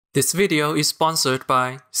This video is sponsored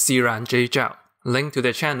by Siran J Zhao, link to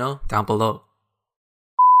their channel down below.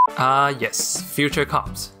 Yes, Future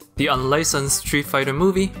Cops, the unlicensed Street Fighter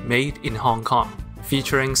movie made in Hong Kong,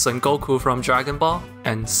 featuring Son Goku from Dragon Ball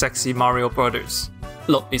and sexy Mario Brothers.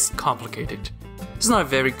 Look, it's complicated. It's not a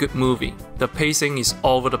very good movie. The pacing is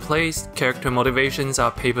all over the place, character motivations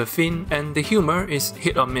are paper thin, and the humor is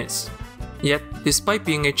hit or miss. Yet, despite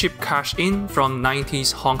being a cheap cash-in from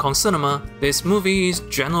 90s Hong Kong cinema, this movie is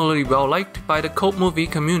generally well-liked by the cult movie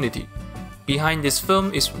community. Behind this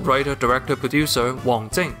film is writer-director-producer Wang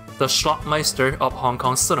Jing, the Schlockmeister of Hong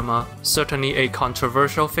Kong cinema, certainly a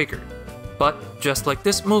controversial figure. But just like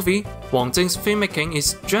this movie, Wang Jing's filmmaking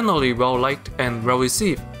is generally well-liked and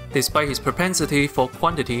well-received, despite his propensity for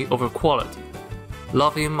quantity over quality.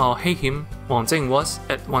 Love him or hate him, Wang Jing was,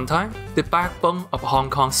 at one time, the backbone of Hong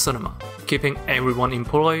Kong cinema, keeping everyone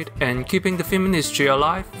employed and keeping the film industry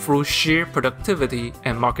alive through sheer productivity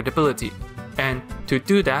and marketability. And to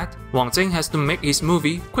do that, Wang Jing has to make his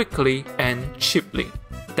movie quickly and cheaply.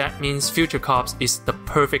 That means Future Cops is the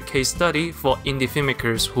perfect case study for indie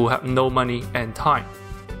filmmakers who have no money and time.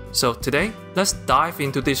 So today, let's dive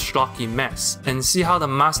into this schlocky mess and see how the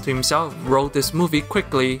master himself wrote this movie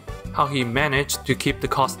quickly, how he managed to keep the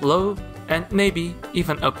cost low, and maybe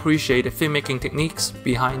even appreciate the filmmaking techniques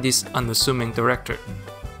behind this unassuming director.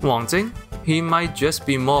 Wang Jing, he might just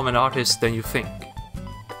be more of an artist than you think.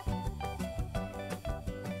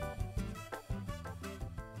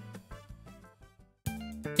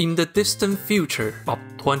 In the distant future of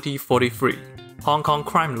 2043, Hong Kong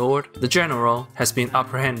crime lord, the General, has been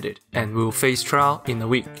apprehended and will face trial in a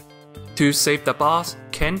week. To save the boss,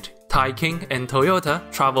 Kent, Tai King, and Toyota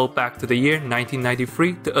travel back to the year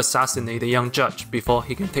 1993 to assassinate the young judge before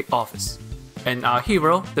he can take office. And our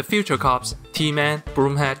hero, the Future Cops, T-Man,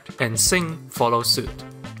 Broomhead, and Sing follow suit.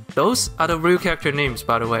 Those are the real character names,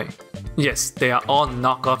 by the way. Yes, they are all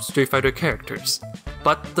knockoff Street Fighter characters.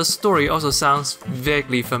 But the story also sounds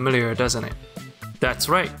vaguely familiar, doesn't it? That's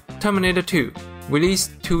right, Terminator 2,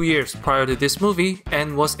 released 2 years prior to this movie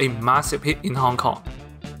and was a massive hit in Hong Kong.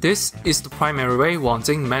 This is the primary way Wang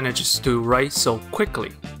Jing manages to write so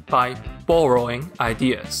quickly, by borrowing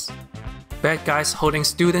ideas. Bad guys holding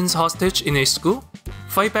students hostage in a school?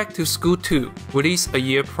 Fight Back to School 2, released a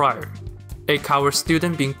year prior. A coward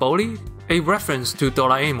student being bullied? A reference to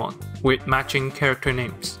Doraemon, with matching character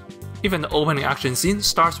names. Even the opening action scene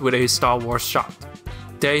starts with a Star Wars shot.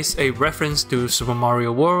 There is a reference to Super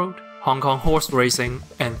Mario World, Hong Kong horse racing,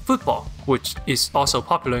 and football, which is also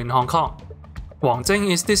popular in Hong Kong. Wang Jing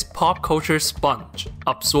is this pop culture sponge,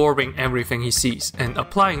 absorbing everything he sees and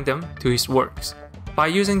applying them to his works. By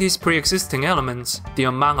using these pre-existing elements, the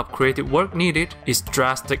amount of creative work needed is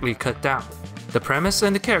drastically cut down. The premise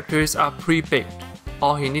and the characters are pre-baked.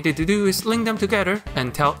 All he needed to do is link them together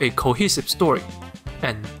and tell a cohesive story.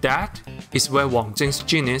 And that is where Wang Jing's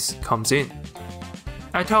genius comes in.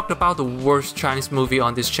 I talked about the worst Chinese movie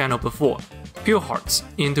on this channel before, Pure Hearts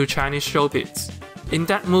Into Chinese Showbiz. In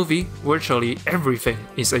that movie, virtually everything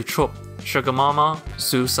is a trope. Sugar mama,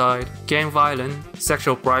 suicide, gang violence,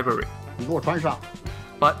 sexual bribery.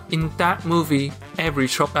 But in that movie, every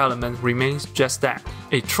trope element remains just that,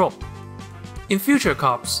 a trope. In Future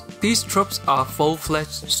Cops, these tropes are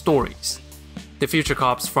full-fledged stories. The Future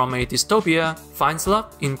Cops from a dystopia finds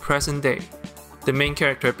love in present day. The main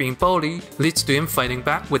character being bullied leads to him fighting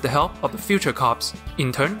back with the help of the Future Cops,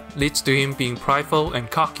 in turn leads to him being prideful and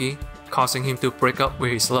cocky, causing him to break up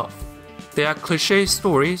with his love. They are cliché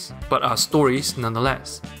stories, but are stories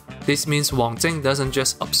nonetheless. This means Wang Jing doesn't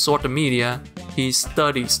just absorb the media, he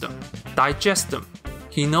studies them, digests them.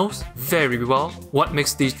 He knows very well what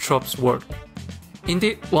makes these tropes work.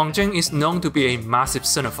 Indeed, Wang Jing is known to be a massive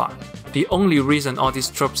cinephile. The only reason all these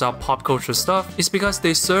tropes are pop culture stuff is because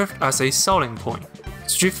they serve as a selling point.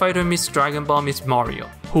 Street Fighter meets Dragon Ball meets Mario.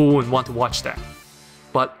 Who wouldn't want to watch that?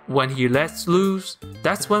 But when he lets loose,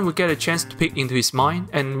 that's when we get a chance to peek into his mind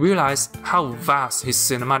and realize how vast his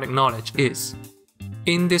cinematic knowledge is.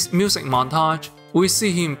 In this music montage, we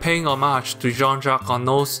see him paying homage to Jean-Jacques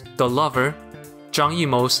Gounod's The Lover, Zhang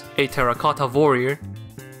Yimou's A Terracotta Warrior,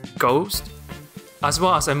 Ghost, as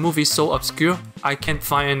well as a movie so obscure I can't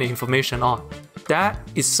find any information on. That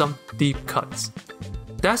is some deep cuts.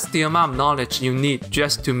 That's the amount of knowledge you need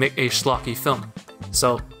just to make a schlocky film.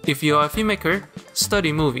 So, if you are a filmmaker,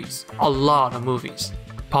 study movies, a lot of movies.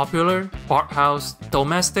 Popular, art house,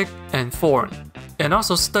 domestic, and foreign. And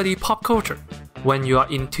also study pop culture. When you are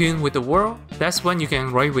in tune with the world, that's when you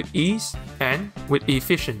can write with ease and with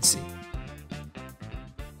efficiency.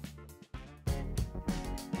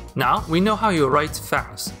 Now we know how he writes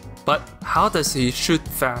fast, but how does he shoot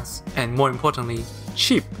fast and more importantly,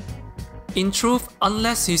 cheap. In truth,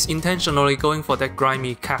 unless he's intentionally going for that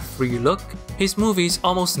grimy cat-free look, his movies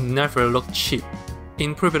almost never look cheap.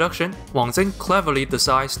 In pre-production, Wang Jing cleverly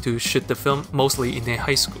decides to shoot the film mostly in a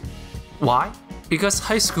high school. Why? Because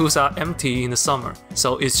high schools are empty in the summer,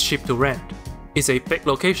 so it's cheap to rent. It's a big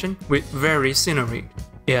location with varied scenery.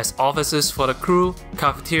 It has offices for the crew,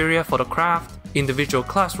 cafeteria for the craft, individual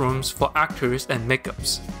classrooms for actors and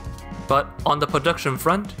makeups. But on the production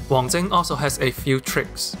front, Wang Jing also has a few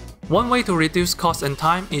tricks. One way to reduce cost and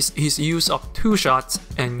time is his use of 2 shots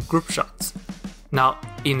and group shots. Now,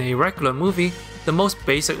 in a regular movie, the most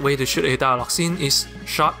basic way to shoot a dialogue scene is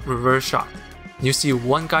shot reverse shot. You see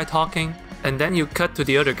one guy talking, and then you cut to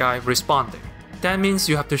the other guy responding. That means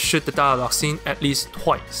you have to shoot the dialogue scene at least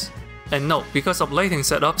twice. And note, because of lighting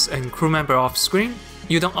setups and crew member off screen,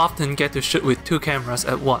 you don't often get to shoot with 2 cameras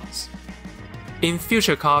at once. In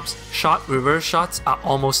Future Cops, shot reverse shots are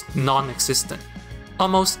almost non-existent.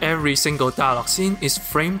 Almost every single dialogue scene is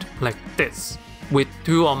framed like this, with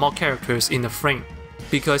 2 or more characters in the frame.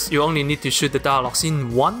 Because you only need to shoot the dialogue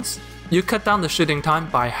scene once, you cut down the shooting time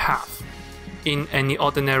by half. In any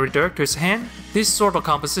ordinary director's hand, this sort of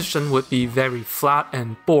composition would be very flat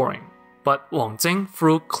and boring. But Wang Jing,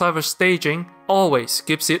 through clever staging, always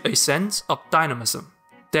gives it a sense of dynamism.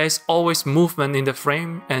 There's always movement in the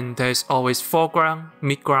frame, and there's always foreground,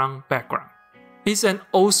 midground, background. It's an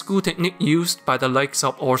old school technique used by the likes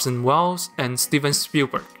of Orson Welles and Steven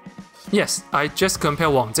Spielberg. Yes, I just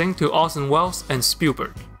compared Wang Jing to Orson Welles and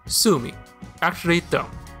Spielberg. Sue me. Actually don't.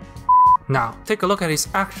 Now, take a look at his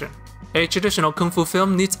action. A traditional kung fu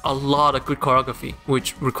film needs a lot of good choreography,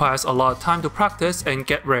 which requires a lot of time to practice and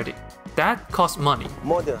get ready. That costs money.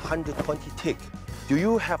 More than 120 takes. Do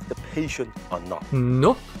you have the patience or not?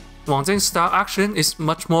 Nope. Wang Jing's style action is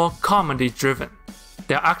much more comedy driven.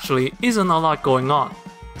 There actually isn't a lot going on.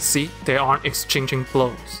 See, they aren't exchanging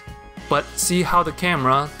blows. But see how the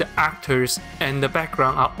camera, the actors, and the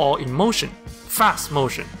background are all in motion. Fast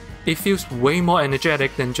motion. It feels way more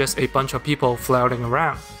energetic than just a bunch of people flailing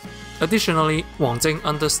around. Additionally, Wang Jing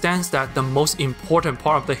understands that the most important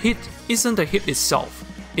part of the hit isn't the hit itself,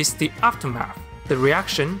 it's the aftermath, the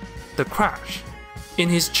reaction, the crash. In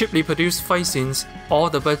his cheaply produced fight scenes, all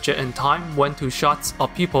the budget and time went to shots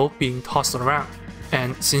of people being tossed around.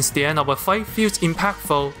 And since the end of a fight feels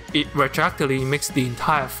impactful, it retroactively makes the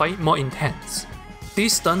entire fight more intense.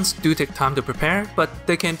 These stunts do take time to prepare, but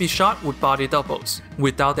they can be shot with body doubles,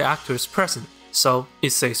 without the actors present, so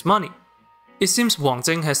it saves money. It seems Wang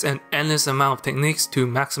Jing has an endless amount of techniques to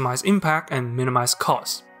maximize impact and minimize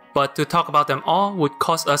cost, but to talk about them all would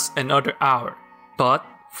cost us another hour. But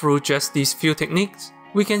through just these few techniques,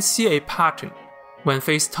 we can see a pattern. When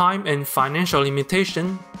faced time and financial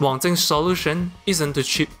limitation, Wang Jing's solution isn't to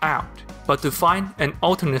cheap out, but to find an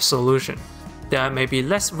alternate solution. There may be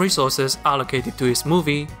less resources allocated to his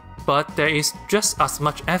movie, but there is just as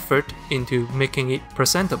much effort into making it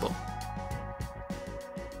presentable.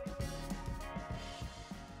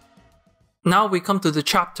 Now we come to the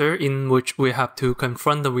chapter in which we have to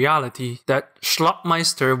confront the reality that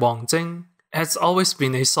Schlockmeister Wang Jing has always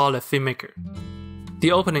been a solid filmmaker.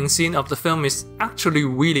 The opening scene of the film is actually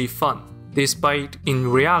really fun, despite in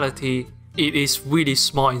reality it is really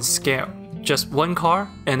small in scale, just one car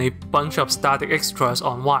and a bunch of static extras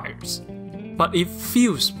on wires. But it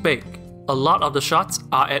feels big. A lot of the shots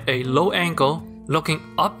are at a low angle, looking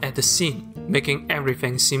up at the scene, making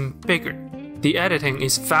everything seem bigger. The editing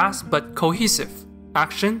is fast but cohesive.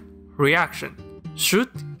 Action, reaction,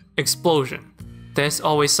 shoot, explosion. There's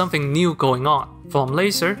always something new going on, from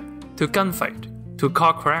laser to gunfight, to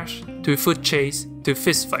car crash, to foot chase, to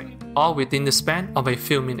fistfight, all within the span of a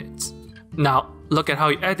few minutes. Now, look at how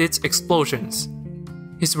he edits explosions.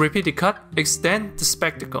 His repeated cut extends the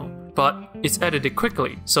spectacle, but it's edited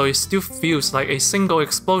quickly, so it still feels like a single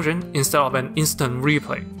explosion instead of an instant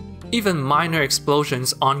replay. Even minor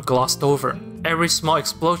explosions aren't glossed over. Every small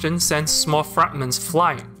explosion sends small fragments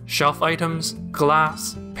flying, shelf items,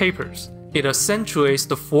 glass, papers. It accentuates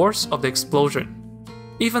the force of the explosion.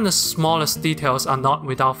 Even the smallest details are not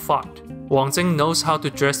without thought. Wang Jing knows how to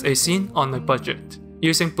dress a scene on a budget,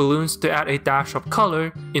 using balloons to add a dash of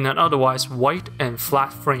color in an otherwise white and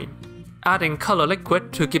flat frame. Adding color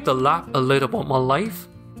liquid to give the lab a little bit more life.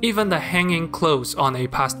 Even the hanging clothes on a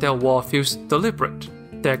pastel wall feels deliberate.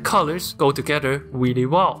 Their colors go together really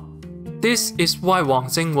well. This is why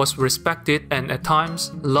Wang Jing was respected and at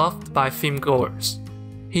times loved by filmgoers.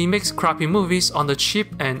 He makes crappy movies on the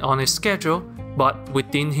cheap and on a schedule, but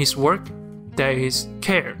within his work, there is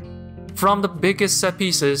care. From the biggest set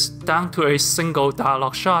pieces down to a single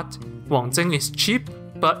dialogue shot, Wang Jing is cheap,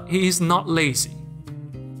 but he is not lazy.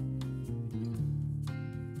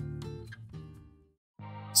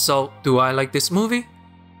 So, do I like this movie?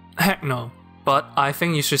 Heck no, but I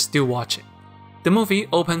think you should still watch it. The movie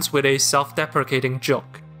opens with a self-deprecating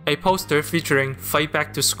joke, a poster featuring Fight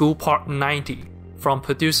Back to School Part 90 from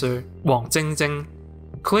producer Wang Jingjing.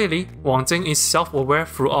 Clearly, Wang Jing is self-aware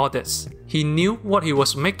through all this. He knew what he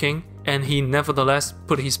was making, and he nevertheless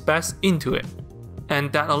put his best into it.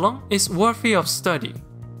 And that alone is worthy of study.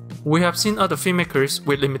 We have seen other filmmakers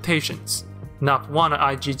with limitations. Nakwana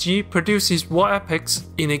IGG produces war epics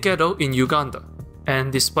in a ghetto in Uganda.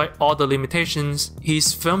 And despite all the limitations,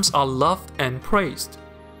 his films are loved and praised.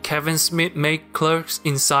 Kevin Smith made Clerks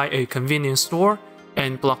inside a convenience store,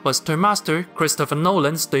 and blockbuster master Christopher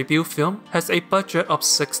Nolan's debut film has a budget of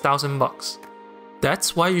 $6,000.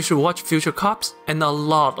 That's why you should watch Future Cops and a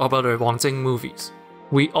lot of other Wang Jing movies.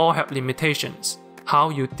 We all have limitations. How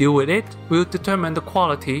you deal with it will determine the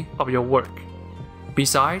quality of your work.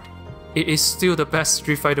 Besides, it is still the best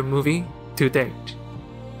Street Fighter movie to date.